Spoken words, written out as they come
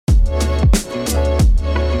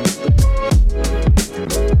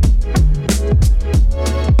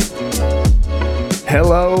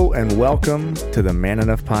Hello and welcome to the Man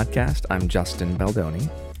Enough podcast. I'm Justin Baldoni.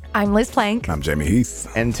 I'm Liz Plank. I'm Jamey Heath.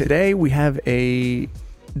 And today we have a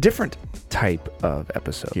different type of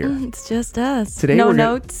episode here. It's just us. Today no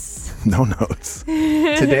notes. No notes.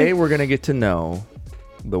 Today we're going to get to know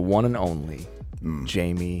the one and only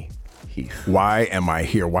Jamey Heath. Why am I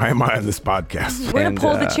here? Why am I on this podcast? We're going to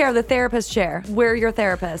pull the chair, the therapist chair. We're your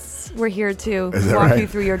therapists. We're here to walk right? you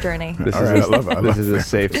through your journey. This All is right, I love it. this is a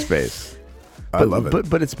safe space. I love it.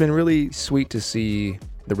 But it's been really sweet to see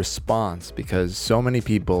the response because so many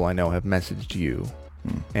people I know have messaged you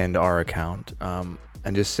and our account and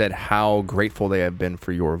just said how grateful they have been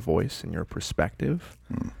for your voice and your perspective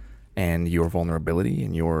and your vulnerability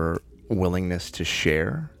and your willingness to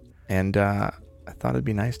share. And I thought it'd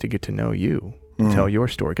be nice to get to know you and tell your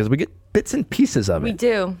story because we get bits and pieces of it. We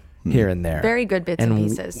do. Here and there. Very good bits and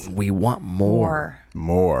pieces. We want more.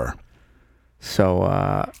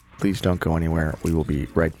 So please don't go anywhere. We will be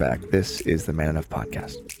right back. This is the Man Enough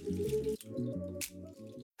podcast.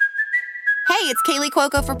 Hey, it's Kaylee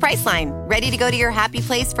Cuoco for Priceline. Ready to go to your happy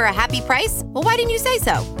place for a happy price? Well, why didn't you say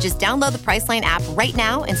so? Just download the Priceline app right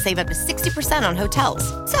now and save up to 60% on hotels.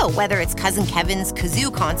 So whether it's Cousin Kevin's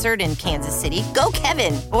Kazoo Concert in Kansas City, go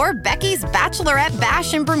Kevin, or Becky's Bachelorette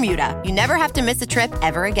Bash in Bermuda, you never have to miss a trip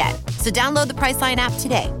ever again. So download the Priceline app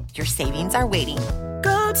today. Your savings are waiting.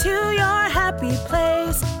 Go to your happy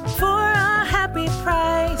place for a happy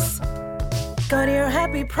price. Go to your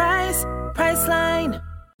happy price, Priceline.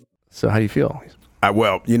 So how do you feel?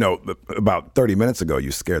 Well, you know, about 30 minutes ago, you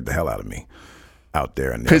scared the hell out of me out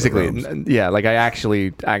there. In the Physically, other rooms. yeah, like I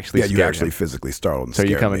actually Yeah, you scared actually him. physically startled and So you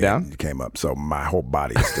scared coming me, down? and you came up, so my whole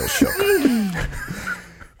body is still shook.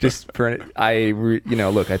 Just for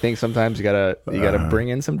look, I think sometimes you gotta bring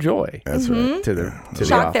in some joy. That's right. To the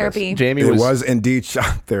Shock office. therapy. Jamey It was was indeed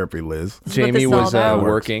shock therapy, Liz. Jamey what this was is all about.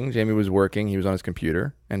 working. Jamey was working. He was on his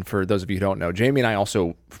computer. And for those of you who don't know, Jamey and I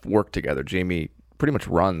also work together. Jamey pretty much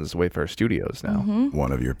runs Wayfair Studios now.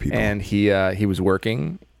 One of your people. And he was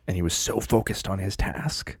working, and he was so focused on his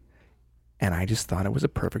task. And I just thought it was a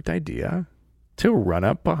perfect idea to run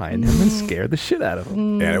up behind him and scare the shit out of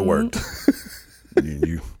him. And it worked.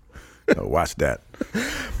 you watch that.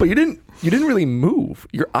 But you didn't really move.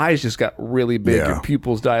 Your eyes just got really big. Yeah. Your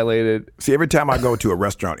pupils dilated. See, every time I go to a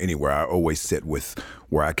restaurant anywhere, I always sit with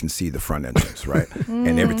where I can see the front entrance, right?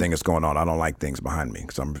 And everything that's going on. I don't like things behind me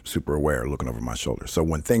because I'm super aware, looking over my shoulder. So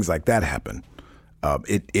when things like that happen,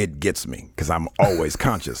 it gets me because I'm always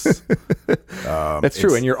conscious. That's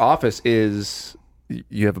true. And your office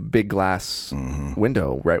you have a big glass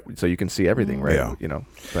window, right? So you can see everything, right? Yeah. You know.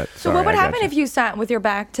 But So what would happen if you sat with your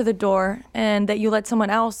back to the door and that you let someone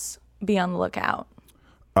else be on the lookout?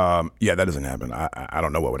 Yeah, that doesn't happen. I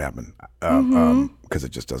don't know what would happen because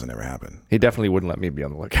it just doesn't ever happen. He definitely wouldn't let me be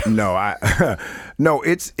on the lookout. No,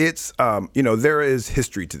 it's there is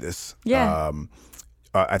history to this. Yeah.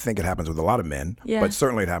 I think it happens with a lot of men, but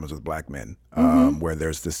certainly it happens with black men, where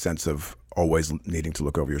there's this sense of always needing to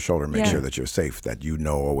look over your shoulder and make sure that you're safe, that you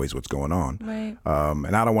know always what's going on. Right.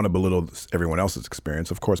 And I don't want to belittle everyone else's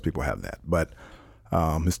experience. Of course, people have that, but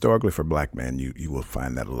historically for black men, you will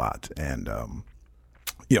find that a lot, and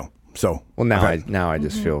so. Well, now I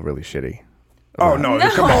just feel really shitty. Oh no!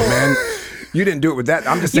 Come on, man. You didn't do it with that.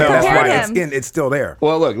 I'm just saying that's why it's still there.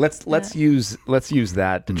 Well, look, let's use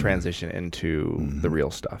that to transition into the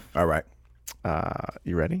real stuff. All right.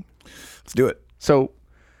 You ready? Let's do it. So,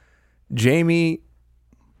 Jamey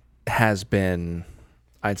has been,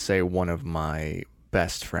 I'd say, one of my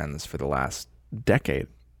best friends for the last decade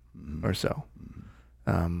or so.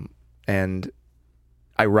 And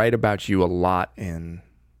I write about you a lot in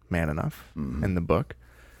Man Enough, in the book,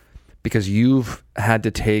 because you've had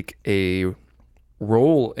to take a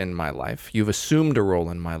role in my life. You've assumed a role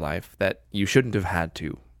in my life that you shouldn't have had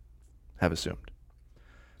to have assumed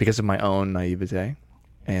because of my own naivete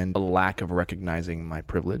and a lack of recognizing my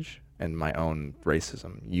privilege and my own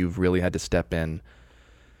racism. You've really had to step in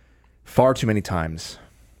far too many times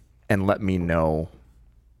and let me know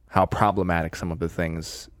how problematic some of the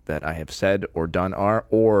things that I have said or done are,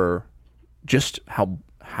 or just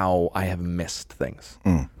how I have missed things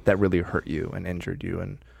that really hurt you and injured you.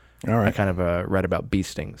 And All right. I kind of read about bee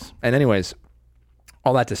stings. And anyways,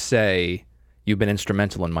 all that to say, you've been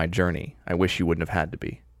instrumental in my journey. I wish you wouldn't have had to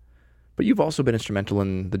be. But you've also been instrumental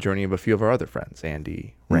in the journey of a few of our other friends,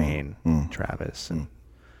 Andy, Rain, Travis. And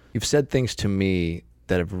you've said things to me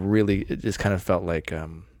that have really, it just kind of felt like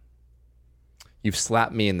you've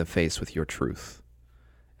slapped me in the face with your truth.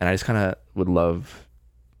 And I just kind of would love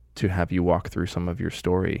to have you walk through some of your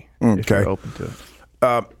story if you're open to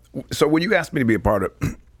it. So when you asked me to be a part of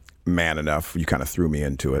Man Enough, you kind of threw me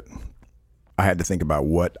into it. I had to think about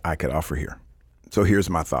what I could offer here. So here's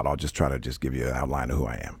my thought. I'll just try to just give you an outline of who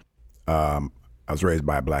I am. I was raised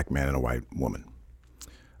by a black man and a white woman.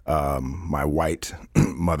 My white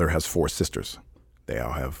mother has 4 sisters. They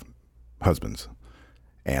all have husbands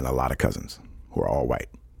and a lot of cousins who are all white.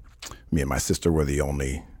 Me and my sister were the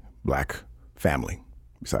only black family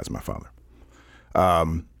besides my father.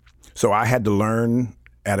 So I had to learn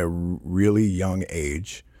at a really young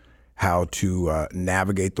age how to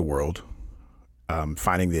navigate the world,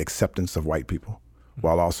 finding the acceptance of white people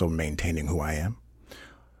while also maintaining who I am,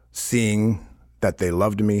 seeing that they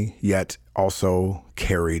loved me, yet also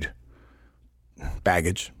carried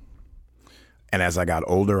baggage. And as I got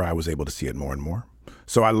older, I was able to see it more and more.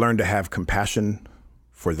 So I learned to have compassion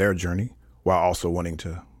for their journey while also wanting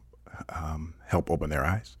to help open their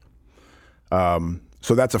eyes.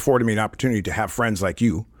 So that's afforded me an opportunity to have friends like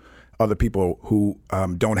you, other people who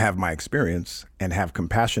don't have my experience and have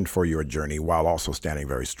compassion for your journey while also standing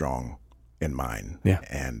very strong in mine. Yeah.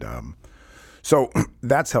 And so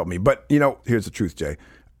that's helped me. But, here's the truth, Jay.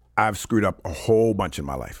 I've screwed up a whole bunch in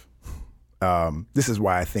my life. This is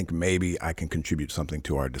why I think maybe I can contribute something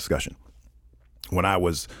to our discussion. When I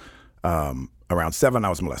was around 7, I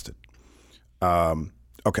was molested.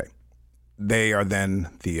 Okay. They are then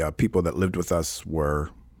the people that lived with us were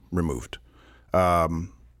removed. Then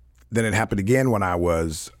it happened again when I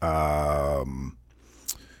was, my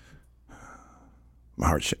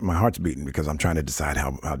heart's beating because I'm trying to decide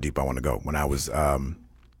how deep I want to go. When I was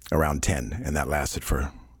around 10, and that lasted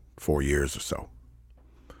for 4 years or so.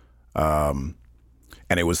 And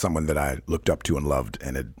it was someone that I looked up to and loved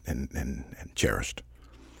and cherished.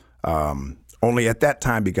 Only at that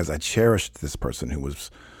time, because I cherished this person who was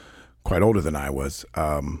quite older than I was,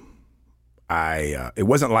 it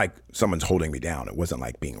wasn't like someone's holding me down. It wasn't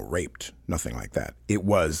like being raped, nothing like that. It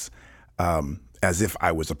was as if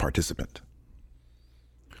I was a participant.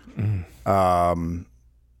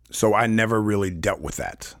 So I never really dealt with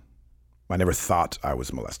that. I never thought I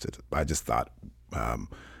was molested. I just thought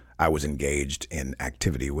I was engaged in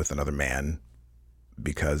activity with another man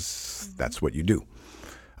because that's what you do.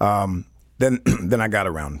 Then I got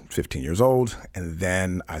around 15 years old, and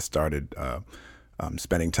then I started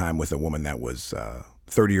spending time with a woman that was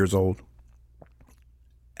 30 years old,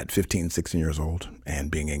 at 15, 16 years old, and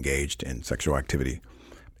being engaged in sexual activity.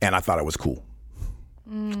 And I thought it was cool.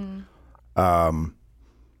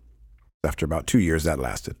 After about 2 years, that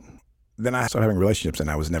lasted. Then I started having relationships,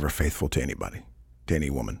 and I was never faithful to anybody, to any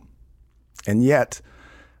woman. And yet,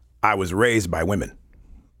 I was raised by women,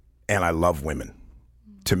 and I love women.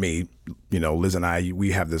 To me, Liz and I,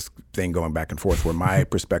 we have this thing going back and forth where my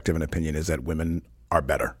perspective and opinion is that women are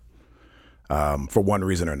better for one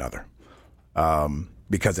reason or another.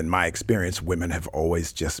 Because in my experience, women have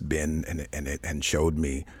always just been and showed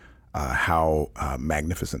me how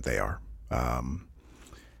magnificent they are.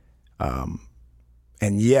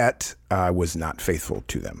 And yet, I was not faithful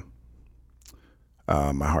to them.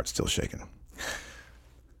 My heart's still shaking.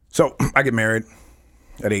 So I get married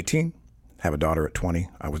at 18, have a daughter at 20.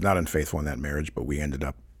 I was not unfaithful in that marriage, but we ended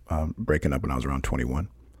up breaking up when I was around 21.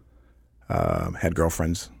 Had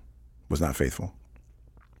girlfriends, was not faithful.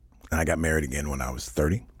 And I got married again when I was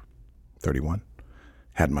 30, 31.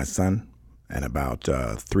 Had my son, and about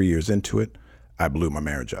 3 years into it, I blew my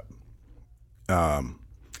marriage up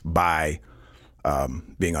by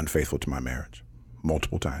being unfaithful to my marriage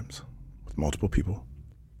multiple times with multiple people.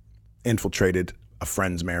 Infiltrated a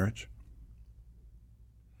friend's marriage.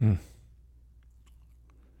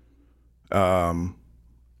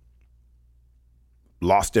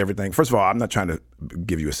 Lost everything. First of all, I'm not trying to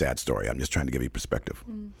give you a sad story. I'm just trying to give you perspective.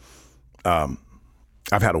 I've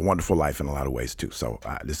had a wonderful life in a lot of ways too. So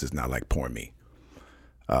this is not like poor me.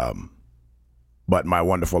 But my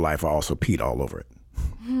wonderful life, I also peed all over it.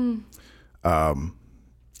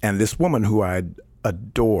 And this woman who I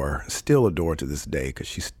still adore to this day, because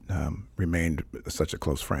she's remained such a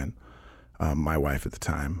close friend, my wife at the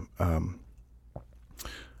time,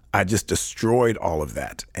 I just destroyed all of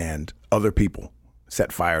that, and other people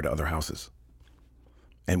set fire to other houses.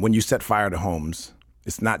 And when you set fire to homes,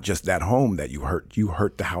 it's not just that home that you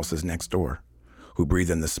hurt the houses next door who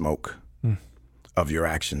breathe in the smoke of your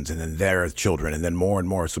actions, and then their children, and then more and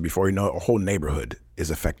more. So before you know it, a whole neighborhood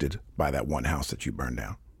is affected by that one house that you burned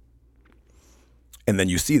down. And then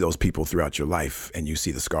you see those people throughout your life, and you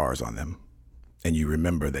see the scars on them, and you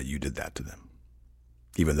remember that you did that to them,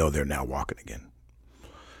 even though they're now walking again.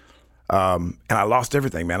 And I lost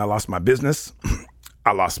everything, man. I lost my business.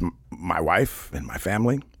 I lost my wife and my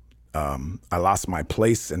family. I lost my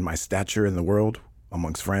place and my stature in the world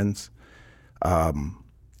amongst friends.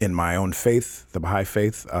 In my own faith, the Baha'i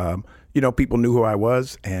faith, people knew who I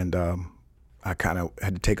was, and I kind of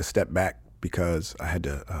had to take a step back because I had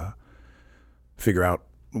to figure out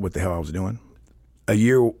what the hell I was doing. A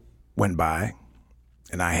year went by,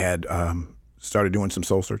 and I had started doing some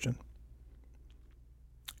soul searching.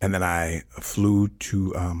 And then I flew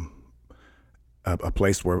to a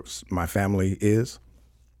place where my family is,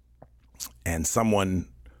 and someone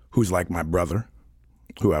who's like my brother,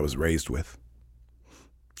 who I was raised with,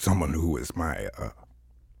 someone who is my,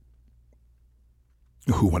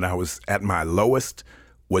 who when I was at my lowest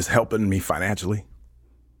was helping me financially,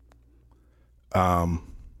 and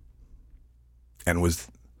was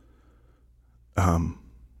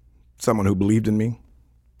someone who believed in me.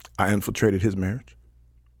 I infiltrated his marriage.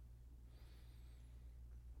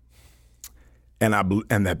 And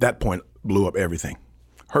at that point blew up everything,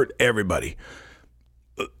 hurt everybody,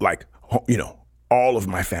 like, all of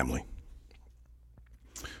my family,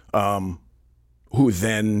 who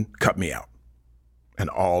then cut me out. And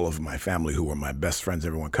all of my family, who were my best friends,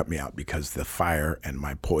 everyone cut me out because the fire and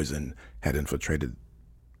my poison had infiltrated,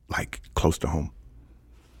 like, close to home.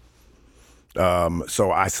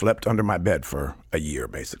 So I slept under my bed for a year,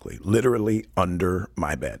 basically, literally under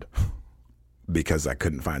my bed, because I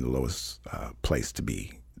couldn't find the lowest place to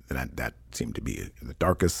be. That seemed to be the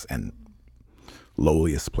darkest and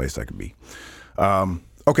lowliest place I could be.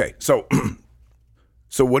 Okay, so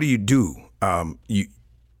so what do? You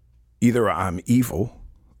either I'm evil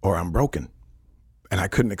or I'm broken, and I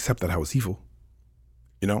couldn't accept that I was evil.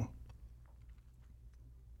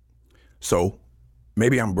 So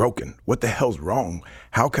maybe I'm broken. What the hell's wrong?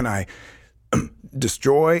 How can I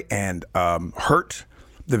destroy and hurt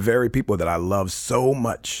the very people that I love so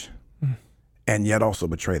much, and yet also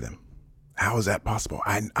betray them? How is that possible?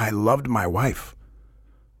 I loved my wife,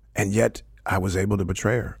 and yet I was able to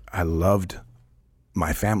betray her. I loved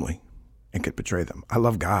my family and could betray them. I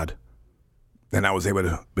love God, and I was able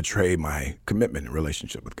to betray my commitment and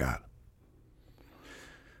relationship with God.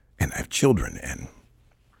 And I have children, and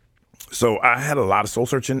so I had a lot of soul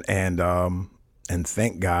searching, and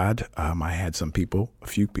thank God I had a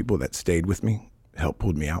few people that stayed with me, helped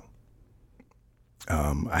pull me out.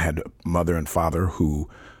 I had a mother and father who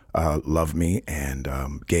loved me and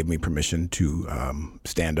gave me permission to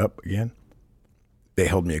stand up again. They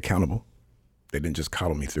held me accountable. They didn't just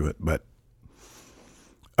coddle me through it. But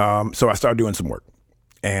so I started doing some work.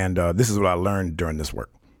 And this is what I learned during this work.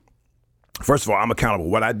 First of all, I'm accountable.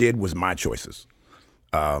 What I did was my choices.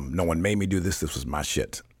 No one made me do this. This was my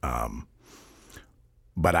shit.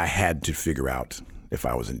 But I had to figure out if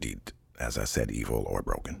I was indeed, as I said, evil or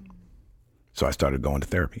broken. So I started going to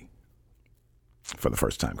therapy for the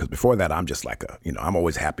first time. Because before that, I'm just like I'm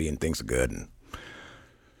always happy and things are good and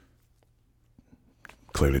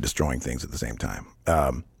clearly destroying things at the same time.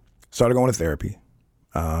 Started going to therapy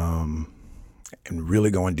and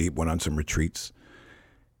really going deep, went on some retreats.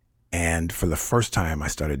 And for the first time, I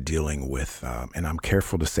started dealing with, and I'm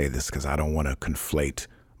careful to say this because I don't want to conflate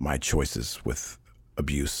my choices with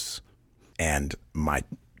abuse and my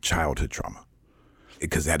childhood trauma,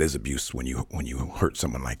 because that is abuse when you hurt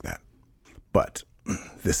someone like that. But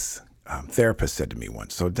this therapist said to me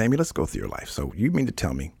once, "So, Jamey, let's go through your life. So you mean to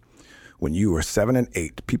tell me when you were 7 and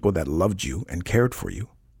 8, people that loved you and cared for you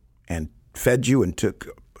and fed you and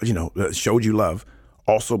showed you love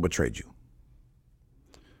also betrayed you?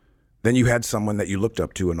 Then you had someone that you looked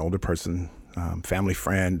up to, an older person, family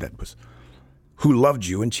friend who loved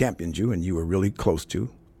you and championed you and you were really close to,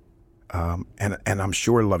 and I'm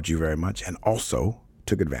sure loved you very much and also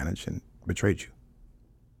took advantage and betrayed you.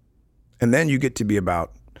 And then you get to be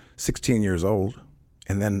about 16 years old,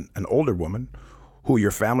 and then an older woman who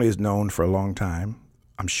your family has known for a long time,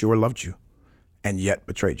 I'm sure loved you, and yet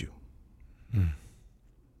betrayed you.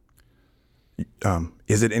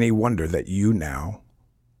 Is it any wonder that you now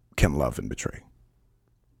can love and betray?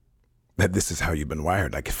 That this is how you've been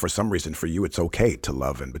wired. Like, for some reason, for you, it's okay to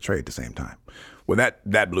love and betray at the same time. Well,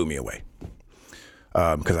 that blew me away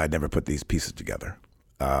because I'd never put these pieces together.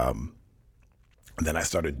 Then I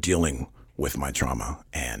started dealing with my trauma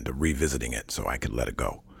and revisiting it so I could let it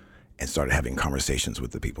go, and started having conversations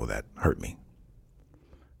with the people that hurt me.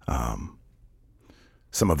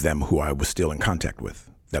 Some of them who I was still in contact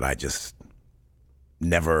with, that I just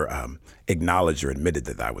never acknowledged or admitted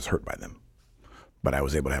that I was hurt by them. But I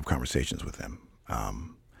was able to have conversations with them.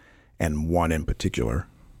 And one in particular,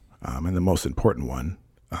 and the most important one,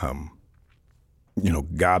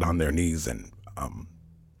 got on their knees and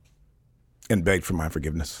begged for my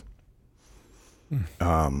forgiveness.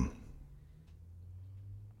 That's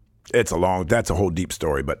a whole deep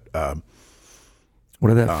story, but what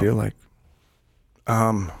did that feel like?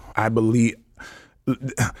 I believe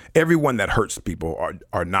everyone that hurts people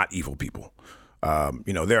are not evil people.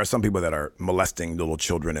 There are some people that are molesting little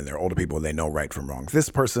children, and they're older people. They know right from wrong. This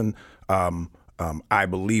person, I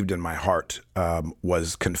believed in my heart,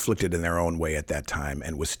 was conflicted in their own way at that time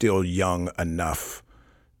and was still young enough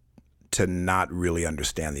to not really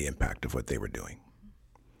understand the impact of what they were doing.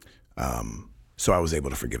 So I was able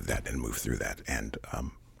to forgive that and move through that and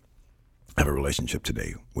have a relationship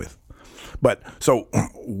today with. But so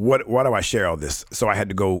why do I share all this? So I had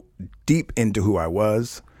to go deep into who I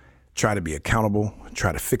was, try to be accountable,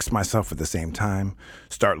 try to fix myself at the same time,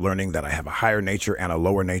 start learning that I have a higher nature and a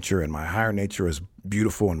lower nature, and my higher nature is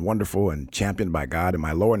beautiful and wonderful and championed by God, and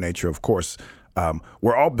my lower nature, of course,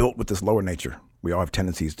 we're all built with this lower nature. We all have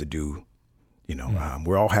tendencies to do, we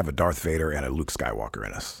all have a Darth Vader and a Luke Skywalker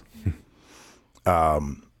in us.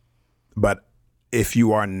 But if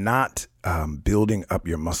you are not building up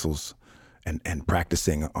your muscles and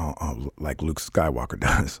practicing like Luke Skywalker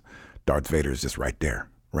does, Darth Vader is just right there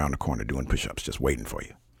around the corner doing push-ups, just waiting for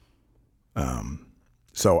you.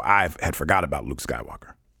 So I had forgot about Luke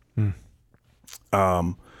Skywalker.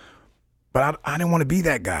 But I didn't want to be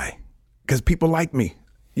that guy because people like me,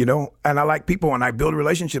 and I like people and I build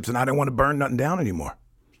relationships, and I didn't want to burn nothing down anymore.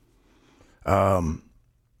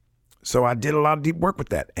 So I did a lot of deep work with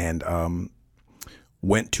that and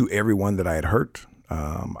went to everyone that I had hurt.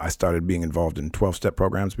 I started being involved in 12-step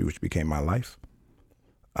programs, which became my life.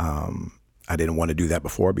 I didn't want to do that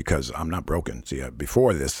before because I'm not broken. See,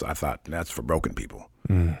 before this, I thought that's for broken people,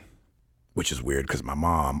 which is weird because my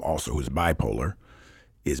mom, also who's bipolar,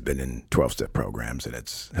 has been in 12-step programs and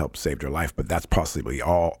it's helped save her life. But that's possibly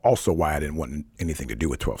also why I didn't want anything to do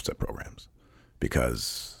with 12-step programs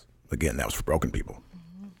because, again, that was for broken people.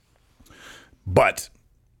 But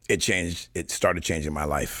it changed. It started changing my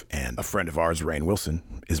life. And a friend of ours, Rainn Wilson,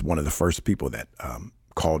 is one of the first people that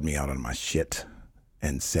called me out on my shit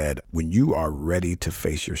and said, when you are ready to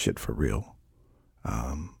face your shit for real,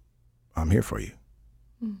 I'm here for you.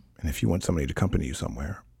 And if you want somebody to accompany you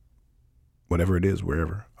somewhere, whatever it is,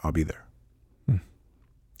 wherever, I'll be there. And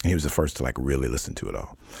he was the first to really listen to it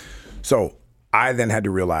all. So I then had to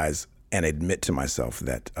realize and admit to myself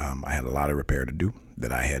that I had a lot of repair to do,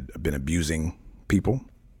 that I had been abusing people.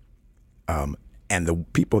 And the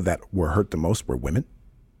people that were hurt the most were women.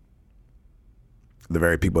 The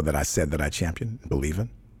very people that I said that I championed and believe in.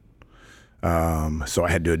 So I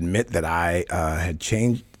had to admit that I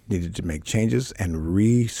needed to make changes and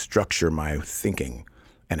restructure my thinking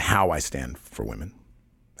and how I stand for women,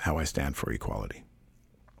 how I stand for equality.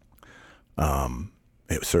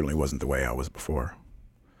 It certainly wasn't the way I was before.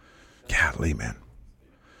 Golly, man.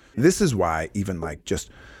 This is why even just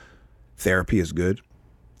therapy is good.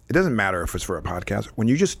 It doesn't matter if it's for a podcast. When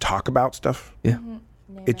you just talk about stuff,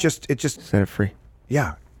 it just set it free.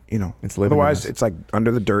 Yeah, it's living. Otherwise, it's like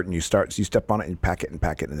under the dirt, and you step on it and pack it,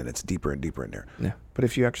 and then it's deeper and deeper in there. Yeah. But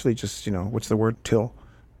if you actually just, what's the word? Till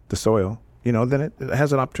the soil, then it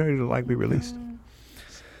has an opportunity to be released.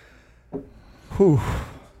 Whew.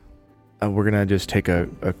 We're gonna just take a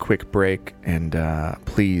quick break, and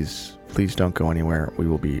please don't go anywhere. We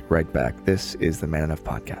will be right back. This is the Man Enough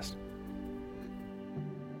Podcast.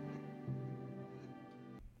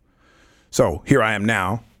 So here I am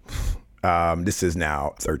now. This is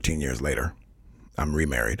now 13 years later. I'm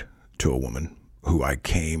remarried to a woman who I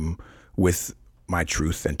came with my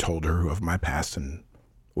truth and told her of my past and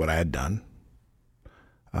what I had done.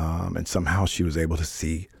 And somehow she was able to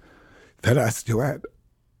see that I still had,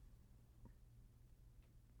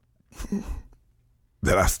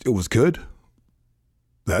 that I still was good,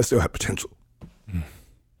 that I still had potential.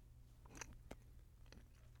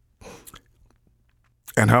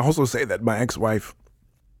 And I also say that my ex-wife,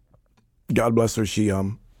 God bless her, she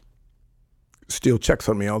still checks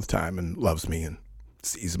on me all the time and loves me and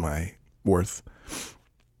sees my worth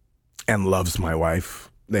and loves my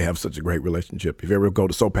wife. They have such a great relationship. If you ever go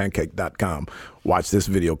to soulpancake.com, watch this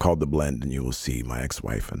video called The Blend, and you will see my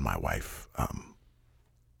ex-wife and my wife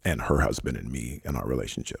and her husband and me and our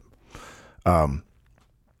relationship.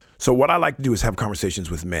 So what I like to do is have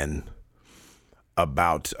conversations with men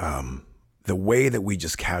about the way that we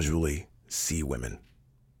just casually see women.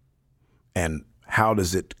 And how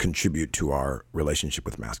does it contribute to our relationship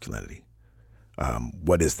with masculinity?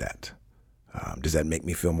 What is that? Does that make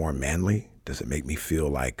me feel more manly? Does it make me feel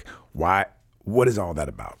like, what is all that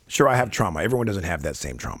about? Sure, I have trauma. Everyone doesn't have that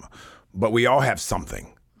same trauma. But we all have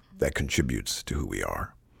something that contributes to who we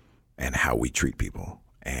are and how we treat people.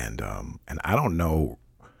 And I don't know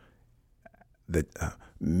that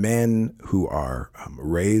men who are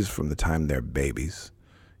raised from the time they're babies,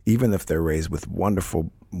 even if they're raised with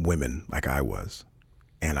wonderful women like I was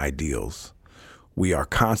and ideals, we are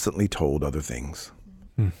constantly told other things.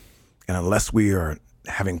 And unless we are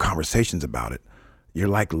having conversations about it, you're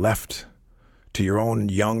like left to your own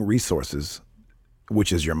young resources,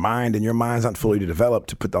 which is your mind, and your mind's not fully developed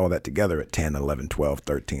to put all that together at 10, 11, 12,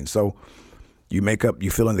 13. So you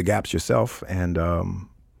fill in the gaps yourself, and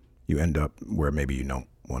you end up where maybe you don't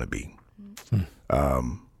want to be.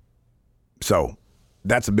 So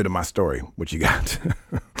that's a bit of my story. What you got?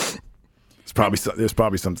 There's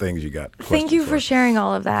probably some things you got. Thank you for sharing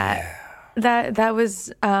all of that. That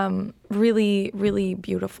was really, really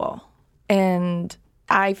beautiful. And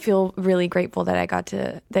I feel really grateful that I got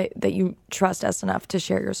to, that you trust us enough to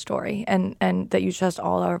share your story, and that you trust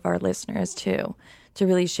all of our listeners too, to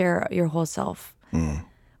really share your whole self.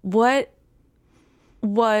 What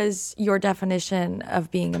was your definition of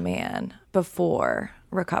being a man before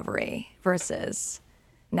recovery versus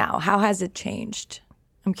now? How has it changed?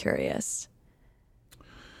 I'm curious.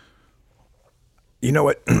 You know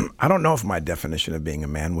what? I don't know if my definition of being a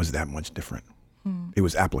man was that much different. It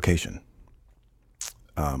was application.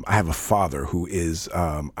 I have a father who is,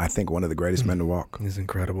 I think, one of the greatest men to walk. He's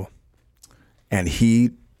incredible. And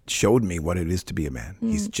he showed me what it is to be a man.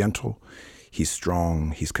 He's gentle, he's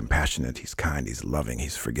strong, he's compassionate, he's kind, he's loving,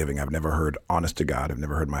 he's forgiving. I've never heard, honest to God, I've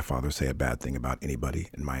never heard my father say a bad thing about anybody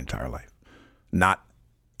in my entire life. Not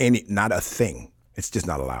a thing. It's just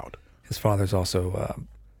not allowed. His father's also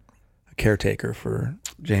a caretaker for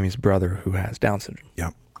Jamey's brother who has Down syndrome.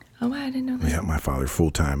 Yeah. Oh, I didn't know that. Yeah, my father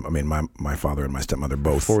full-time. I mean, my father and my stepmother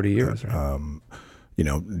both 40 years, right?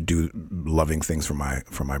 Do loving things for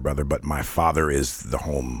my brother, but my father is the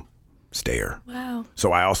home stayer. Wow.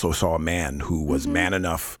 So I also saw a man who was man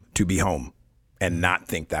enough to be home and not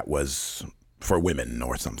think that was for women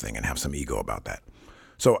or something and have some ego about that.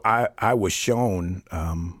 So I was shown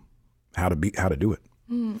how to do it.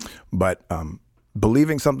 But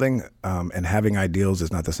believing something and having ideals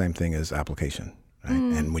is not the same thing as application. Right?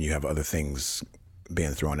 And when you have other things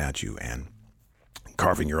being thrown at you and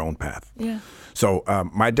carving your own path. Yeah. So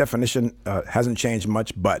my definition hasn't changed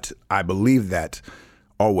much, but I believe that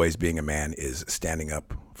always being a man is standing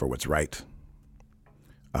up for what's right.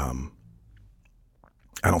 I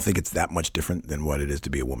don't think it's that much different than what it is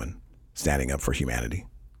to be a woman, standing up for humanity,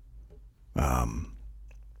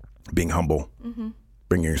 being humble,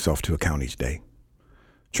 bringing yourself to account each day,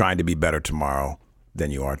 trying to be better tomorrow than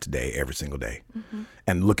you are today, every single day,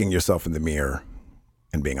 and looking yourself in the mirror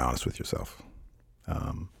and being honest with yourself.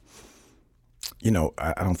 I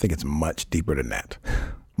don't think it's much deeper than that.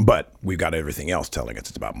 But we've got everything else telling us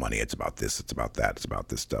it's about money, it's about this, it's about that, it's about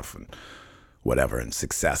this stuff and whatever, and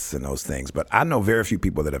success and those things. But I know very few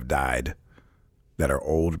people that have died that are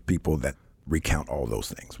old people that recount all those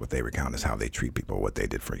things. What they recount is how they treat people, what they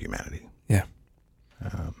did for humanity. Yeah.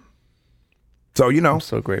 I'm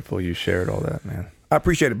so grateful you shared all that, man. I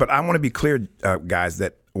appreciate it. But I want to be clear, guys,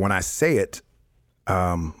 that when I say it,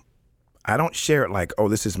 I don't share it like, oh,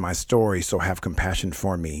 this is my story, so have compassion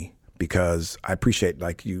for me, because I appreciate,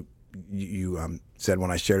 like you said when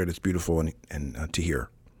I shared it, it's beautiful and to hear.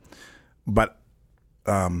 But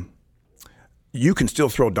you can still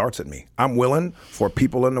throw darts at me. I'm willing for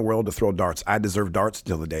people in the world to throw darts. I deserve darts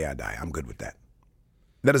till the day I die. I'm good with that.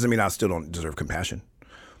 That doesn't mean I still don't deserve compassion.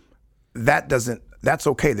 That's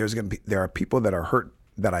okay. There are people that are hurt,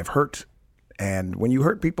 that I've hurt. And when you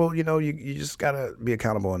hurt people, you just gotta be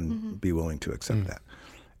accountable and be willing to accept that.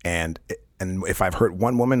 And if I've hurt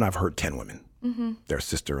one woman, I've hurt 10 women, their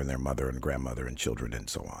sister and their mother and grandmother and children and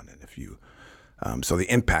so on. And if you, so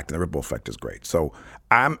the impact and the ripple effect is great. So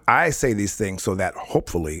I say these things so that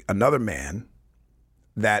hopefully another man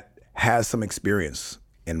that has some experience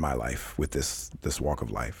in my life with this walk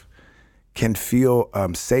of life can feel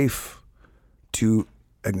safe to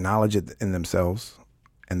acknowledge it in themselves,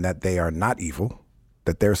 and that they are not evil,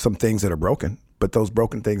 that there are some things that are broken, but those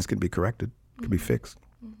broken things can be corrected, can be fixed.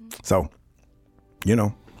 So,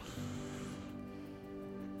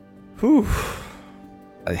 Whew.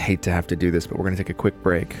 I hate to have to do this, but we're going to take a quick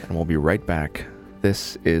break, and we'll be right back.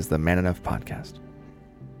 This is the Man Enough Podcast.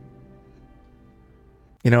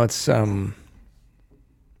 It's,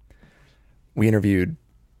 we interviewed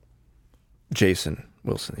Jason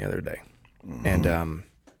Wilson the other day, and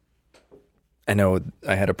I know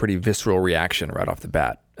I had a pretty visceral reaction right off the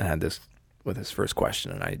bat. I had this with his first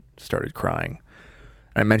question, and I started crying.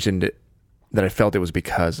 I mentioned it, that I felt it was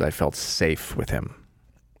because I felt safe with him.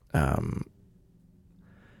 And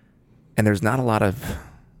there's not a lot of,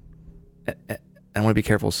 I want to be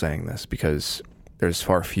careful saying this because there's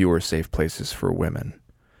far fewer safe places for women,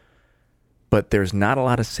 but there's not a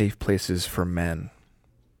lot of safe places for men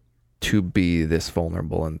to be this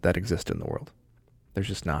vulnerable and that exist in the world. There's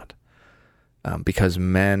just not. because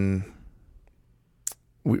men,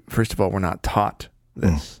 first of all, we're not taught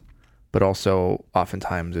this, but also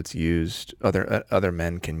oftentimes it's used, other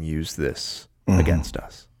men can use this against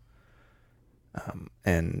us.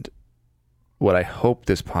 And what I hope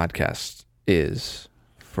this podcast is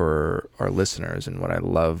for our listeners, and what I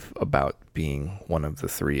love about being one of the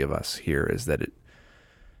three of us here, is that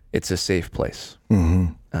it's a safe place.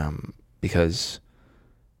 Because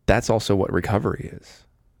that's also what recovery is.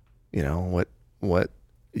 You know, what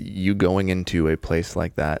you going into a place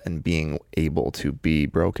like that and being able to be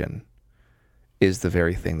broken is the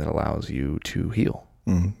very thing that allows you to heal.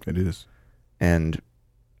 It is. And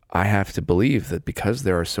I have to believe that because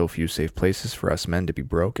there are so few safe places for us men to be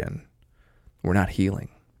broken, we're not healing.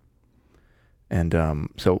 And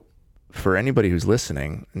so for anybody who's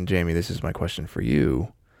listening, and Jamey, this is my question for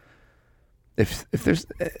you, if there's,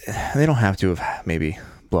 they don't have to have maybe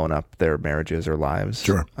blown up their marriages or lives.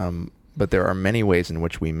 Sure. But there are many ways in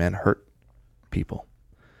which we men hurt people.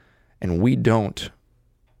 And we don't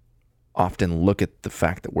often look at the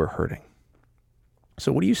fact that we're hurting.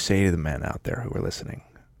 So what do you say to the men out there who are listening,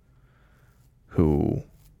 who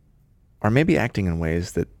are maybe acting in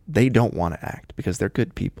ways that they don't want to act because they're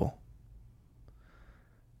good people?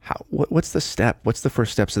 What's the step? What's the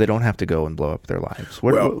first step so they don't have to go and blow up their lives?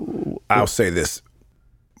 I'll say this.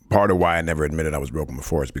 Part of why I never admitted I was broken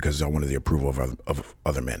before is because I wanted the approval of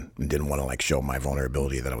other men and didn't want to like show my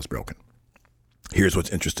vulnerability that I was broken. Here's what's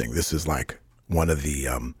interesting. This is like one of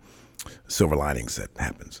the silver linings that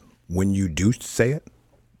happens. When you do say it,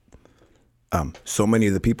 so many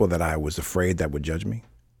of the people that I was afraid that would judge me,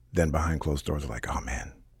 then behind closed doors are like, oh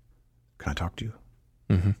man, can I talk to you?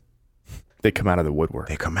 Mm-hmm. They come out of the woodwork.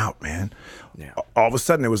 They come out, man. Yeah. All of a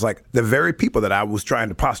sudden, it was like the very people that I was trying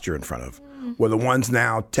to posture in front of were the ones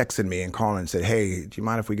now texting me and calling and said, hey, do you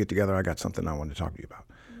mind if we get together? I got something I want to talk to you about.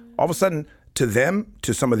 All of a sudden, to them,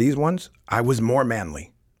 to some of these ones, I was more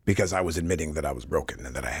manly because I was admitting that I was broken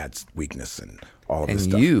and that I had weakness and all of this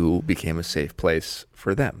stuff. And you became a safe place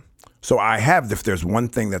for them. So I have, if there's one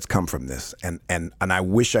thing that's come from this, and I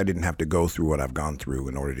wish I didn't have to go through what I've gone through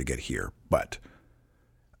in order to get here, but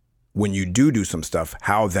when you do some stuff,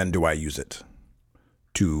 how then do I use it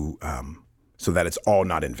to so that it's all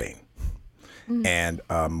not in vain? And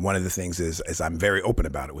one of the things is I'm very open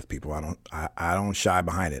about it with people. I don't shy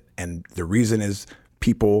behind it. And the reason is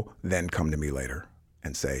people then come to me later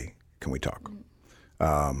and say, can we talk?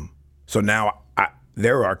 So now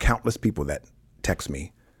there are countless people that text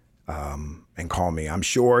me and call me. I'm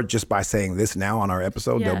sure just by saying this now on our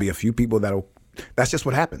episode, there'll be a few people that's just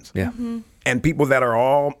what happens. Yeah. And people that are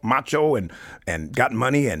all macho and got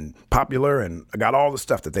money and popular and got all the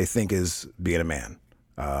stuff that they think is being a man.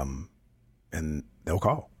 And they'll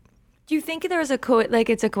call. Do you think there's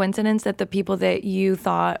it's a coincidence that the people that you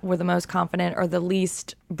thought were the most confident or the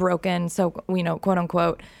least broken, so, quote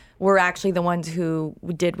unquote, were actually the ones who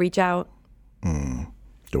did reach out?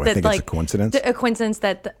 Do I think it's a coincidence? A coincidence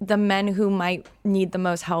that the men who might need the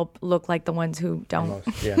most help look like the ones who don't.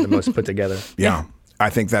 The most put together. Yeah. I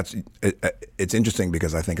think it's interesting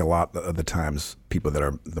because I think a lot of the times people that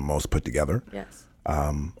are the most put together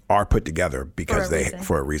are put together because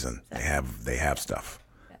for a reason. They have stuff.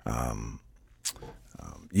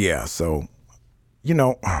 So,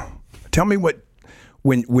 tell me what,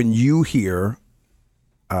 when you hear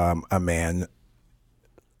a man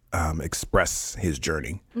express his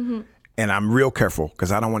journey, and I'm real careful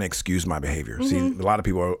because I don't want to excuse my behavior. See, a lot of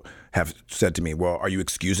people have said to me, well, are you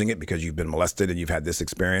excusing it because you've been molested and you've had this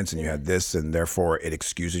experience and you had this and therefore it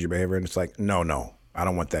excuses your behavior? And it's like, no, I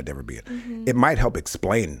don't want that to ever be it. It might help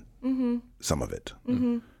explain some of it,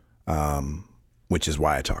 which is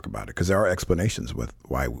why I talk about it, because there are explanations with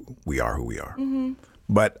why we are who we are.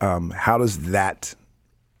 But how is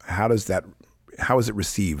it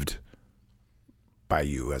received by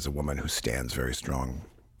you as a woman who stands very strong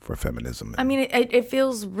for feminism? I mean, it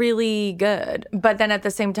feels really good, but then at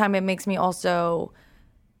the same time, it makes me also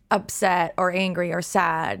upset or angry or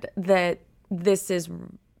sad that this is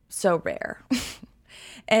so rare.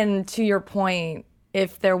 And to your point,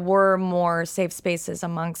 if there were more safe spaces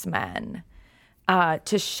amongst men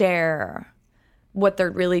to share what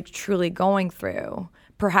they're really truly going through,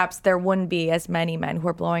 perhaps there wouldn't be as many men who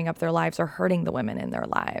are blowing up their lives or hurting the women in their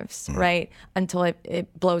lives, right? Until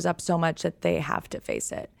it blows up so much that they have to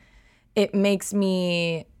face it. It makes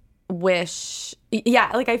me wish,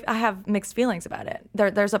 I have mixed feelings about it.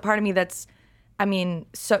 There's a part of me I mean,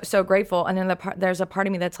 so grateful. And then there's a part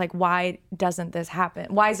of me that's like, why doesn't this happen?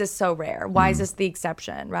 Why is this so rare? Why is this the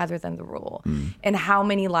exception rather than the rule? And how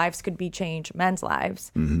many lives could be changed, men's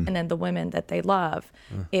lives, and then the women that they love,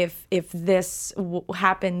 if this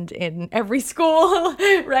happened in every school,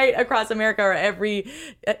 right, across America, or every,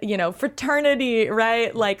 fraternity,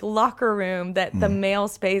 right, like locker room, that the male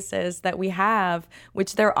spaces that we have,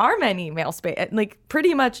 which there are many male spaces, like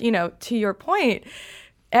pretty much, to your point,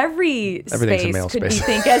 every space could be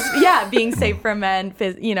think as being safe for men,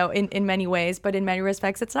 in many ways, but in many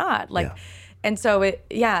respects it's not. Like, and so it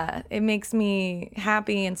makes me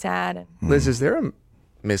happy and sad. Liz, is there a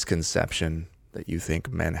misconception that you think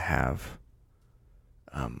men have,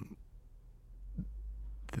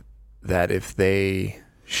 that if they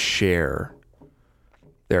share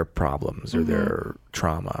their problems or their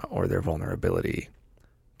trauma or their vulnerability,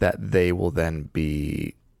 that they will then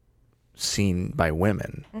be seen by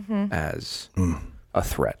women as a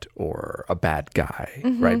threat or a bad guy,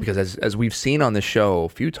 right? Because as we've seen on the show a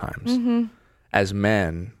few times, as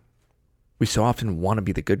men, we so often want to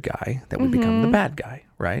be the good guy that we become the bad guy,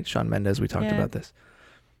 right? Shawn Mendes, we talked about this.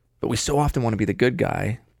 But we so often want to be the good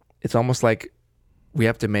guy. It's almost like we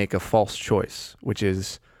have to make a false choice, which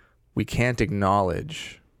is we can't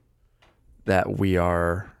acknowledge that we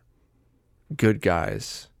are good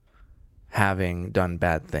guys having done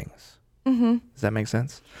bad things. Does that make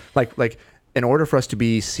sense? Like in order for us to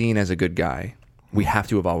be seen as a good guy, we have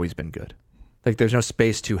to have always been good. Like there's no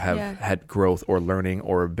space to have had growth or learning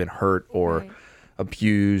or been hurt or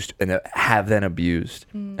abused and have then abused.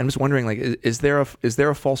 I'm just wondering, like, is there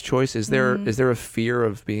a false choice? Is there a fear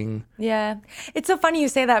of being? Yeah, it's so funny you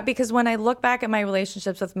say that, because when I look back at my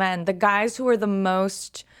relationships with men, the guys who are the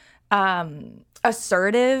most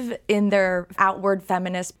assertive in their outward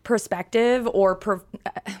feminist perspective, or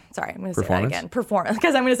sorry, I'm going to say that again, performance,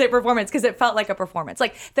 because I'm going to say performance because it felt like a performance.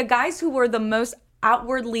 Like the guys who were the most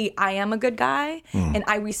outwardly, I am a good guy and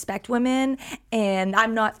I respect women and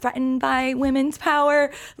I'm not threatened by women's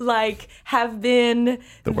power, like have been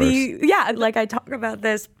the worst. Like I talk about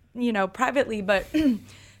this, privately, but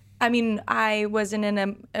I mean, I was in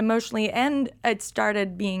an emotionally and it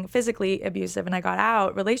started being physically abusive, and I got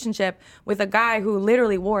out relationship with a guy who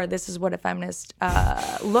literally wore "This is what a feminist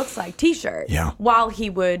looks like" t-shirt while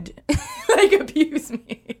he would like abuse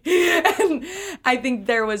me. And I think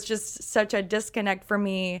there was just such a disconnect for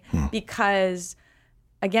me because,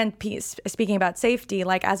 again, speaking about safety,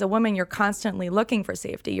 like as a woman, you're constantly looking for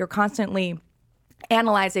safety. You're constantly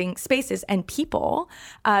analyzing spaces and people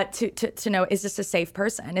to know, is this a safe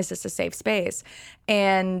person? Is this a safe space?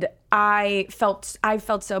 And I felt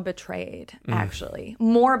so betrayed, actually,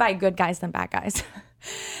 more by good guys than bad guys,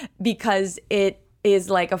 because it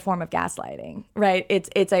is like a form of gaslighting, right?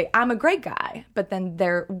 It's I'm a great guy, but then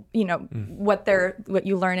what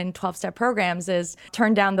you learn in 12-step programs is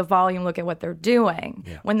turn down the volume, look at what they're doing.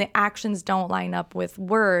 Yeah. When the actions don't line up with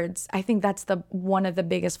words, I think that's one of the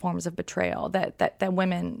biggest forms of betrayal that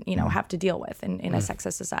women, have to deal with in a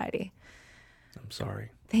sexist society. I'm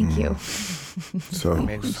sorry. Thank you. So it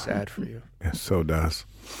made me sad for you. It so does.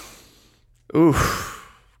 Oof.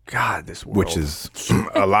 God, this world. Which is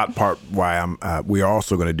a lot part why we are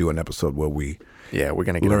also going to do an episode where we're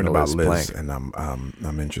going to learn about Liz Liz, and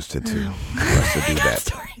I'm interested to do that.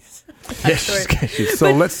 Stories.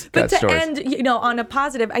 So let's. But to end, on a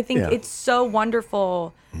positive, I think it's so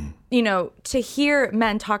wonderful, to hear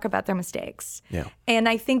men talk about their mistakes. Yeah. And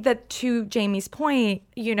I think that, to Jamey's point,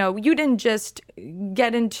 you didn't just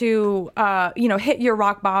get into, hit your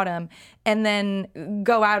rock bottom and then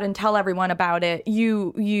go out and tell everyone about it.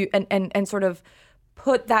 You sort of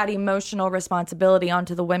put that emotional responsibility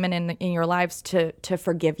onto the women in your lives to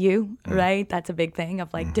forgive you, right? That's a big thing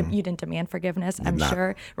of like, you didn't demand forgiveness, I'm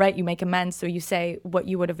sure, right? You make amends, so you say what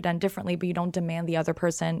you would have done differently, but you don't demand the other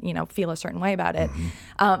person, feel a certain way about it.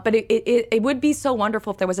 But it would be so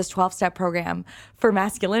wonderful if there was this 12-step program for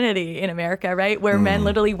masculinity in America, right? Where men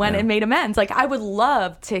literally went and made amends. Like, I would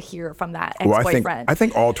love to hear from that ex-boyfriend. I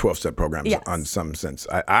think all 12-step programs, on some sense,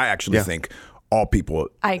 I actually think all people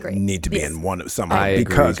need to be in one of some,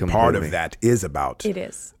 because part of that is about it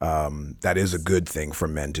is that is a good thing for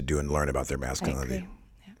men to do and learn about their masculinity.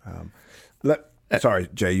 Sorry,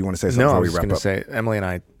 Jay, you want to say something before we wrap up? No, I was going to say, Emily and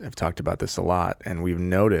I have talked about this a lot, and we've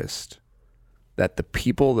noticed that the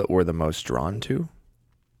people that we're the most drawn to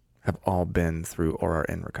have all been through or are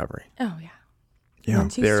in recovery. Oh, yeah. Yeah.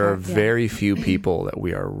 There are very few people that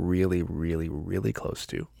we are really, really, really close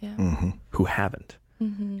to who haven't.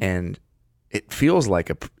 And it feels like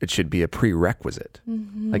it should be a prerequisite.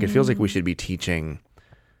 Like, it feels like we should be teaching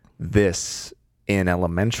this in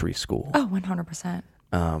elementary school. Oh, 100%.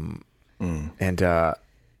 And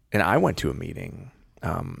I went to a meeting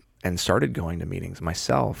and started going to meetings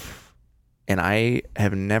myself. And I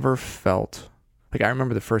have never felt like, I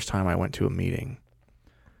remember the first time I went to a meeting,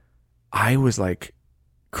 I was like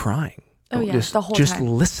crying. Oh yeah, just, the whole just time.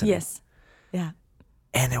 listening. Yes. Yeah.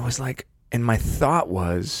 And it was like, and my thought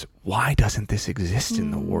was, why doesn't this exist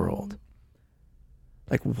in the world?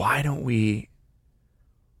 Like, why don't we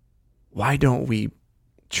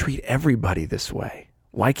treat everybody this way?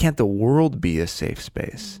 Why can't the world be a safe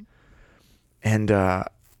space? And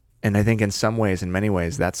I think in some ways, in many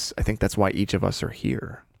ways, I think that's why each of us are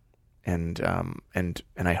here. And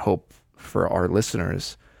I hope for our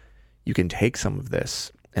listeners, you can take some of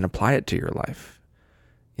this and apply it to your life.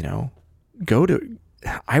 You know,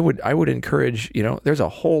 I would encourage, you know, there's a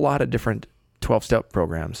whole lot of different 12-step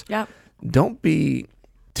programs. Yep. Don't be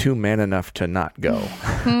too man enough to not go.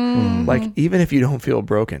 Like, even if you don't feel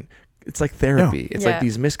broken, it's like therapy. It's like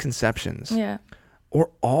these misconceptions. Yeah. Or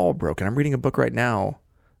all broken. I'm reading a book right now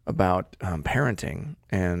about parenting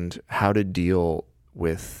and how to deal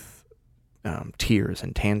with tears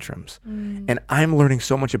and tantrums. And I'm learning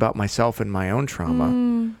so much about myself and my own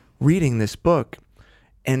trauma reading this book.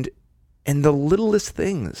 And the littlest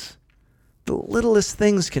things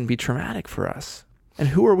can be traumatic for us. And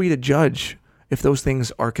who are we to judge if those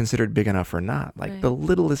things are considered big enough or not? Like, the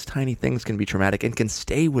littlest tiny things can be traumatic and can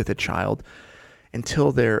stay with a child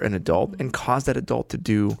until they're an adult and cause that adult to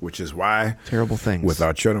do, which is why terrible things. With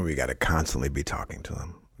our children, we got to constantly be talking to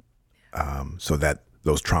them, so that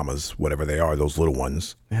those traumas, whatever they are, those little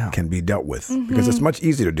ones, can be dealt with. Because it's much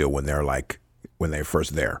easier to deal when they're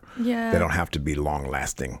first there. Yeah. They don't have to be long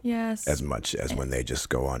lasting. Yes. As much as when they just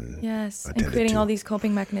go on. Yes. And creating all these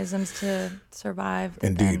coping mechanisms to survive.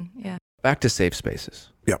 Indeed. Back to safe spaces.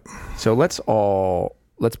 Yep. So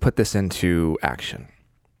let's put this into action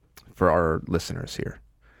for our listeners here.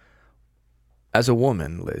 As a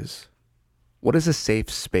woman, Liz, what does a safe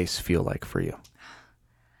space feel like for you?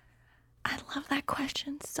 I love that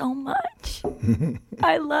question so much.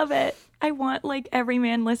 I love it. I want like every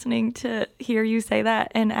man listening to hear you say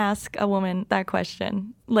that and ask a woman that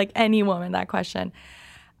question, like any woman that question.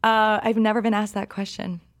 I've never been asked that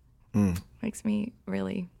question. Makes me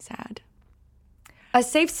really sad. A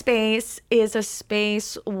safe space is a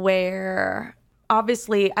space where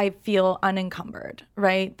obviously I feel unencumbered,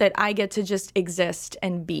 right? That I get to just exist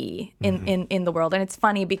and be in the world. And it's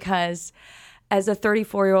funny because as a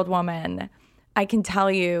 34-year-old woman, I can tell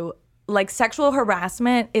you, like, sexual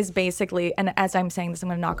harassment is basically, and as I'm saying this, I'm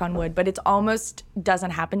gonna knock on wood, but it's almost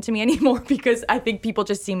doesn't happen to me anymore because I think people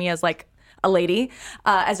just see me as like a lady,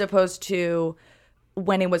 as opposed to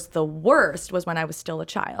when it was the worst was when I was still a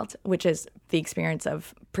child, which is the experience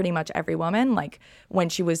of pretty much every woman. Like when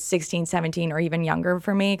she was 16, 17, or even younger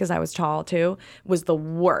for me, because I was tall too, was the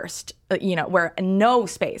worst, where no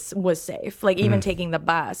space was safe. Like even taking the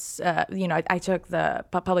bus, I took the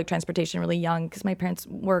public transportation really young because my parents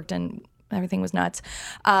worked and everything was nuts.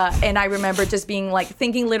 And I remember just being like,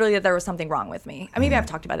 thinking literally that there was something wrong with me. Maybe I've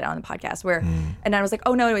talked about it on the podcast and I was like,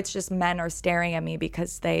 oh no, it's just men are staring at me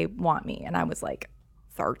because they want me. And I was like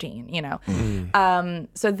 13,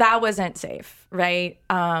 so that wasn't safe, right?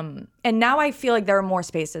 And now I feel like there are more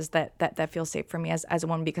spaces that feel safe for me as a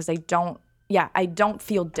woman because I don't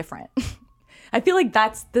feel different. I feel like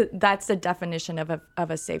that's the definition of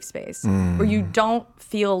a safe space where you don't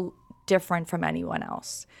feel different from anyone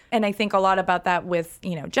else. And I think a lot about that with,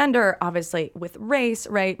 gender, obviously with race,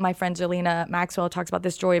 right? My friend Zerlina Maxwell talks about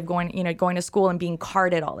this joy of going to school and being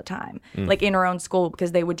carded all the time, like in her own school,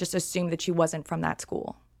 because they would just assume that she wasn't from that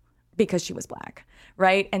school because she was Black,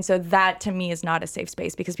 right? And so that to me is not a safe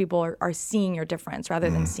space because people are seeing your difference rather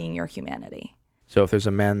than seeing your humanity. So if there's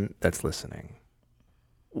a man that's listening,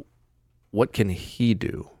 what can he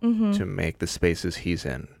do to make the spaces he's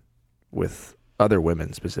in with other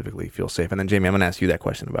women specifically feel safe? And then Jamey, I'm gonna ask you that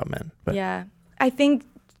question about men. But. Yeah, I think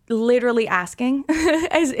literally asking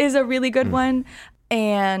is a really good one.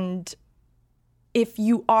 And if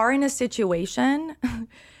you are in a situation,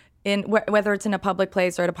 whether it's in a public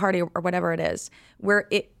place or at a party or whatever it is, where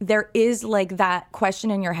there is like that question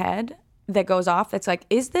in your head that goes off, that's like,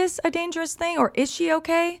 is this a dangerous thing or is she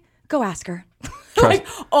okay? Go ask her. Like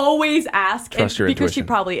always ask, trust your because intuition. she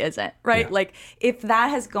probably isn't, right? Yeah. Like if that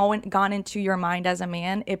has gone into your mind as a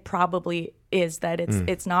man, it probably is that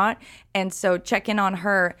it's not. And so check in on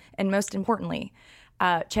her, and most importantly,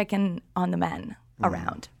 check in on the men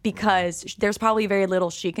around, because there's probably very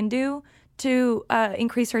little she can do to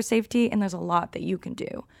increase her safety, and there's a lot that you can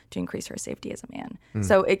do to increase her safety as a man.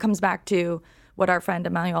 So it comes back to what our friend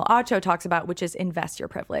Emmanuel Acho talks about, which is invest your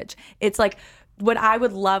privilege. It's like what I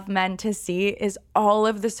would love men to see is all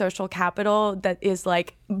of the social capital that is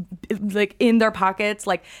like in their pockets.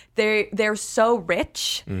 Like they're so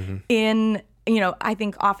rich in, you know, I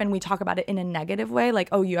think often we talk about it in a negative way, like,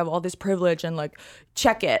 oh, you have all this privilege and like,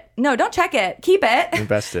 check it. No, don't check it. Keep it.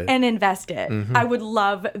 Invest it. And invest it. I would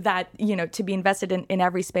love that, you know, to be invested in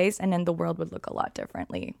every space, and then the world would look a lot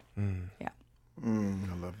differently. Yeah. I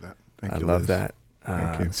love that. Thank I you, love Liz. that.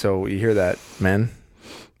 Thank you. So you hear that, men?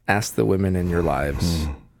 Ask the women in your lives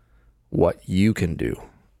what you can do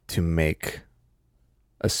to make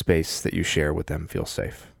a space that you share with them feel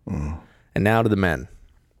safe. And now to the men.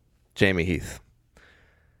 Jamey, Heath,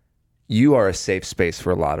 you are a safe space for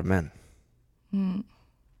a lot of men.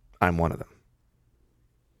 I'm one of them.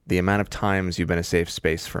 The amount of times you've been a safe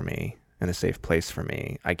space for me and a safe place for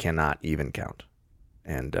me, I cannot even count.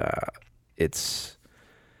 And it's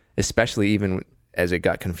especially even as it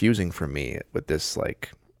got confusing for me with this,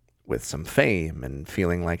 like with some fame and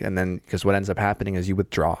feeling like, and then because what ends up happening is you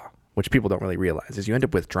withdraw, which people don't really realize is you end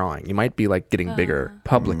up withdrawing. You might be like getting bigger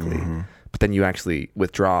publicly, but then you actually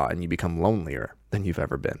withdraw and you become lonelier than you've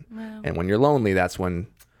ever been. Wow. And when you're lonely, that's when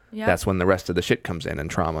the rest of the shit comes in and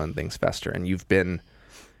trauma and things fester. And you've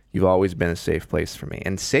always been a safe place for me.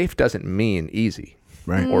 And safe doesn't mean easy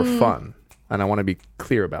or fun. And I want to be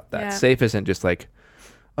clear about that. Yeah. Safe isn't just like,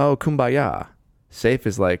 oh, kumbaya. Safe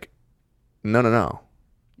is like, no.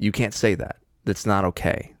 You can't say that. That's not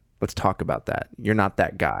okay. Let's talk about that. You're not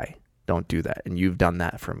that guy. Don't do that. And you've done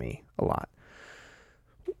that for me a lot.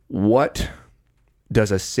 What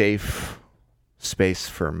does a safe space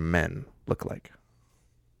for men look like?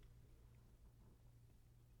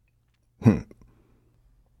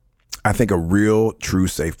 I think a real, true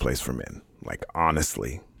safe place for men, like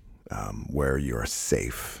honestly, where you're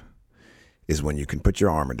safe, is when you can put your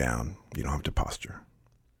armor down. You don't have to posture.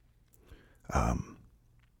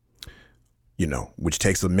 You know, which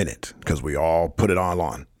takes a minute because we all put it all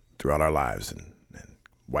on throughout our lives and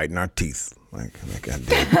whiten our teeth like I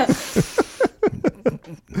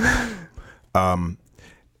did.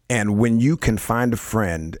 And when you can find a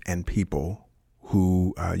friend and people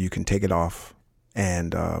who you can take it off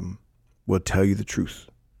and will tell you the truth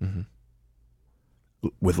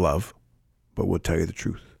with love, but will tell you the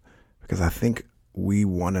truth, because I think we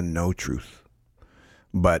want to know truth,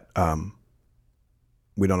 but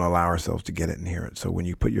we don't allow ourselves to get it and hear it. So when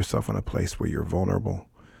you put yourself in a place where you're vulnerable,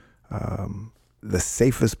 the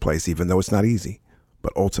safest place, even though it's not easy,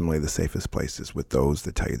 but ultimately the safest place is with those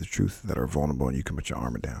that tell you the truth, that are vulnerable, and you can put your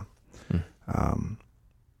armor down.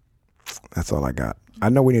 That's all I got. I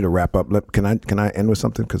know we need to wrap up. Can I end with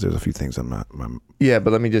something? Because there's a few things I'm not. Yeah,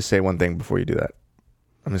 but let me just say one thing before you do that.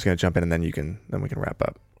 I'm just going to jump in and then we can wrap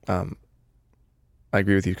up. I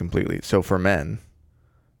agree with you completely. So for men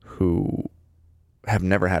who have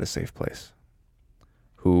never had a safe place,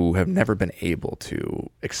 who have never been able to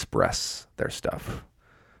express their stuff,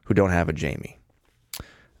 who don't have a Jamey,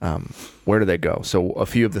 where do they go? So a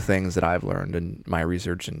few of the things that I've learned in my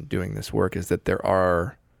research and doing this work is that there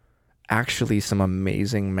are actually some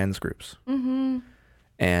amazing men's groups. And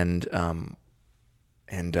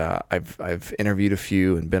I've interviewed a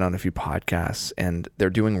few and been on a few podcasts, and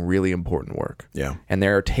they're doing really important work. Yeah. And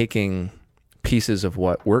they're taking pieces of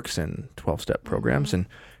what works in 12-step programs and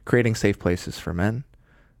creating safe places for men.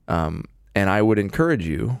 And I would encourage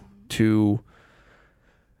you to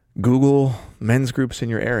Google men's groups in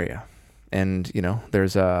your area. And, you know,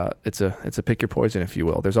 it's a pick your poison, if you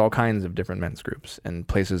will. There's all kinds of different men's groups and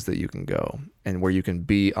places that you can go and where you can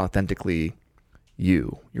be authentically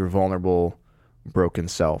your vulnerable, broken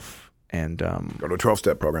self. And Go to a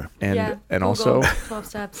 12-step program. and Google also 12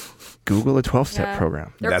 steps. Google a 12-step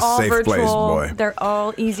program. They're That's all safe virtual. place, boy. They're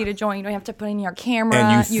all easy to join. You don't have to put in your camera.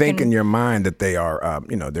 And you think can, in your mind that they are,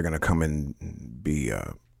 they're going to come and be,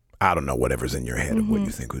 I don't know, whatever's in your head of what you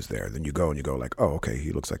think who's there. Then you go like, oh, okay,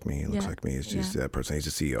 he looks like me. He looks like me. It's just that person. He's a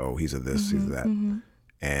CEO. He's a this. He's a that.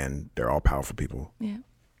 And they're all powerful people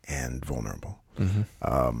and vulnerable.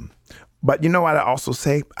 But you know what I also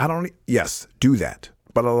say? Yes, do that.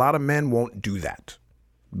 But a lot of men won't do that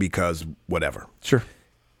because whatever. Sure.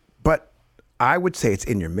 But I would say it's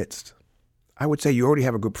in your midst. I would say you already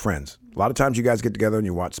have a group of friends. A lot of times you guys get together and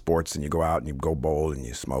you watch sports and you go out and you go bowl and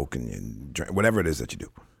you smoke and you drink, whatever it is that you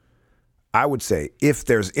do. I would say if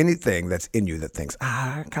there's anything that's in you that thinks,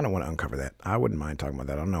 I kind of want to uncover that, I wouldn't mind talking about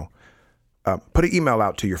that. I don't know. Put an email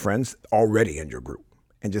out to your friends already in your group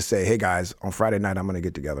and just say, hey guys, on Friday night I'm going to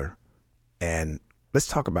get together and let's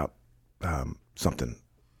talk about something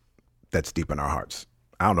that's deep in our hearts.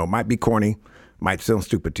 I don't know, might be corny, might sound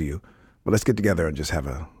stupid to you, but let's get together and just have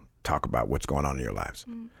a talk about what's going on in your lives.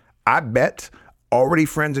 I bet already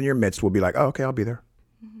friends in your midst will be like, oh, okay, I'll be there.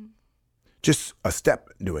 Just a step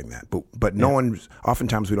doing that. But no one,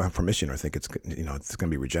 oftentimes we don't have permission or think it's going to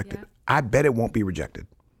be rejected. Yeah. I bet it won't be rejected.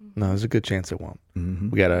 No, there's a good chance it won't. Mm-hmm.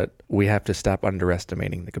 We have to stop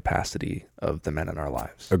underestimating the capacity of the men in our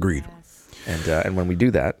lives. Agreed. Yes. And when we do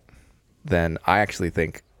that, then I actually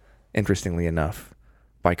think, interestingly enough,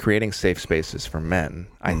 by creating safe spaces for men,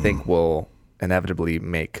 I think we'll inevitably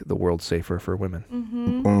make the world safer for women.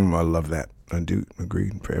 Mm-hmm. I love that. I do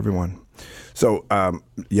agree for everyone. So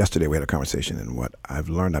yesterday we had a conversation, and what I've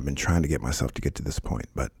learned, I've been trying to get myself to get to this point,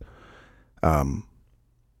 but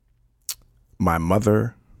my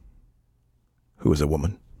mother, who is a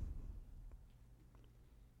woman,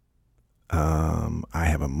 I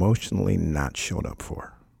have emotionally not showed up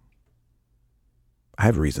for. I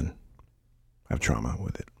have reason. I have trauma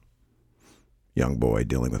with it. Young boy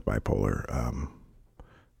dealing with bipolar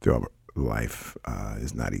throughout life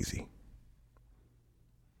is not easy.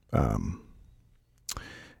 And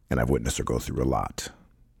I've witnessed her go through a lot,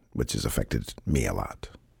 which has affected me a lot.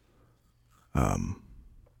 I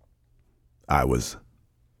was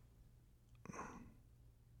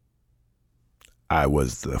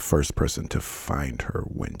the first person to find her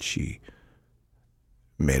when she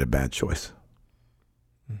made a bad choice.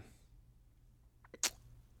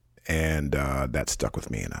 And that stuck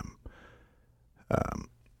with me, and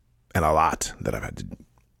and a lot that I've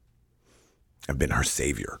been her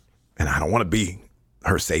savior, and I don't want to be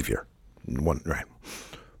her savior, right?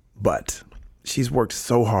 But she's worked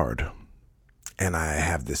so hard, and I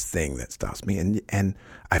have this thing that stops me, and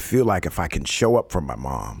I feel like if I can show up for my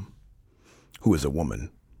mom, who is a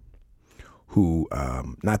woman, who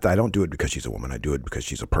not that I don't do it because she's a woman, I do it because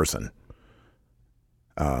she's a person.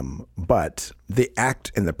 But the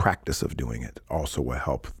act and the practice of doing it also will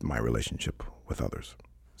help my relationship with others.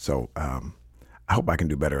 So I hope I can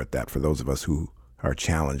do better at that for those of us who are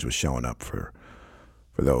challenged with showing up for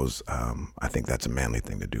those. I think that's a manly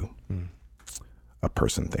thing to do, a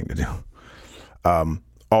person thing to do.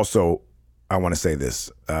 Also, I want to say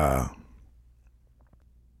this. I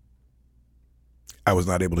was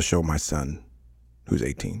not able to show my son, who's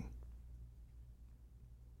 18.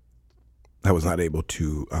 I was not able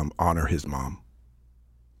to honor his mom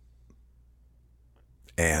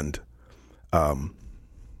and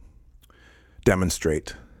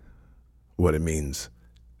demonstrate what it means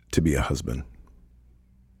to be a husband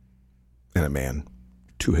and a man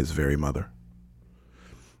to his very mother.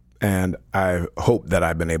 And I hope that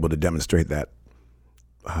I've been able to demonstrate that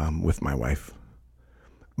with my wife.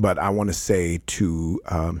 But I want to say to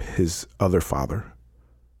his other father,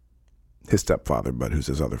 his stepfather, but who's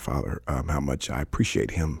his other father, how much I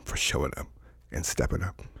appreciate him for showing up and stepping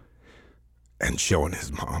up and showing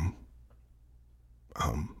his mom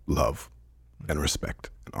love and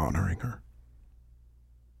respect and honoring her.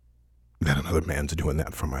 That another man's doing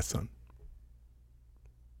that for my son.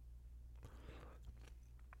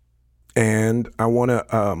 And I want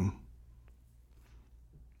to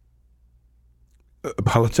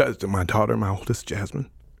apologize to my daughter, my oldest,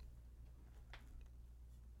 Jasmine,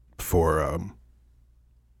 for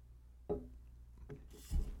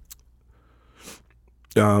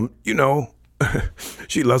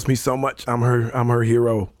she loves me so much. I'm her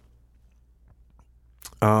hero.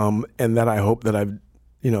 And that I hope that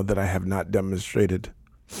that I have not demonstrated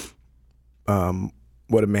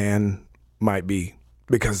what a man might be,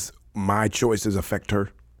 because my choices affect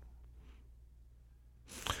her.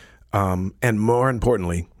 And most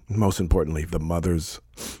importantly, the mothers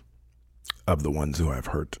of the ones who I've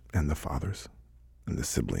hurt, and the fathers and the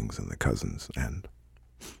siblings and the cousins and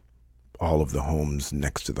all of the homes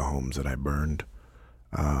next to the homes that I burned.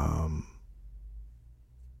 I'm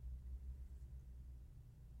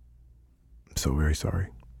so very sorry.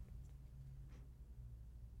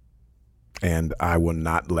 And I will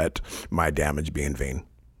not let my damage be in vain.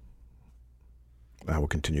 I will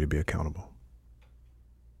continue to be accountable.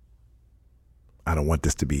 I don't want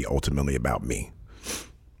this to be ultimately about me.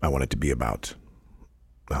 I want it to be about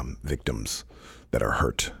victims that are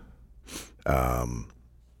hurt.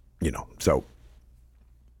 So,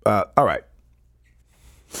 all right.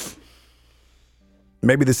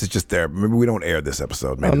 Maybe this is just there. Maybe we don't air this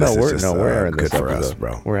episode. Maybe we're airing this good episode. for us,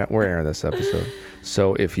 bro. We're airing this episode.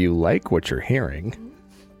 So if you like what you're hearing,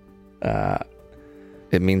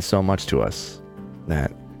 it means so much to us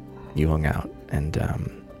that you hung out and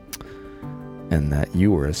that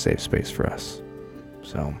you were a safe space for us.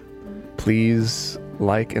 So please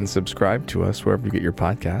like and subscribe to us wherever you get your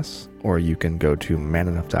podcasts, or you can go to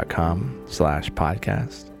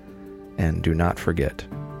manenough.com/podcast. And do not forget,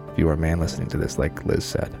 if you are a man listening to this, like Liz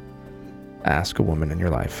said, ask a woman in your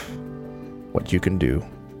life what you can do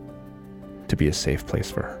to be a safe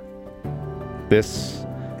place for her. This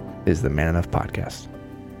is the Man Enough Podcast.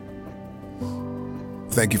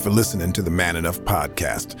 Thank you for listening to the Man Enough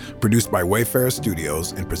Podcast, produced by Wayfarer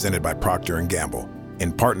Studios and presented by Procter & Gamble,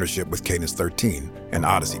 in partnership with Cadence 13, an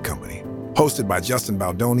Odyssey company. Hosted by Justin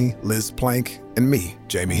Baldoni, Liz Plank, and me,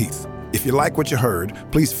 Jamey Heath. If you like what you heard,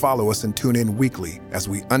 please follow us and tune in weekly as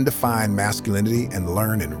we undefine masculinity and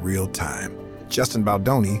learn in real time. Justin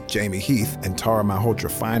Baldoni, Jamey Heath, and Tara Malhotra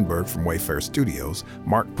Feinberg from Wayfarer Studios,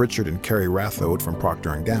 Mark Pritchard and Kerry Rathode from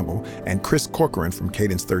Procter & Gamble, and Chris Corcoran from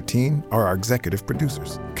Cadence 13 are our executive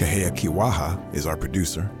producers. Kahea Kiwaha is our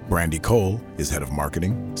producer, Brandy Cole is head of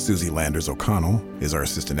marketing, Susie Landers O'Connell is our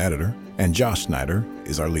assistant editor, and Josh Snyder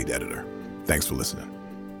is our lead editor. Thanks for listening.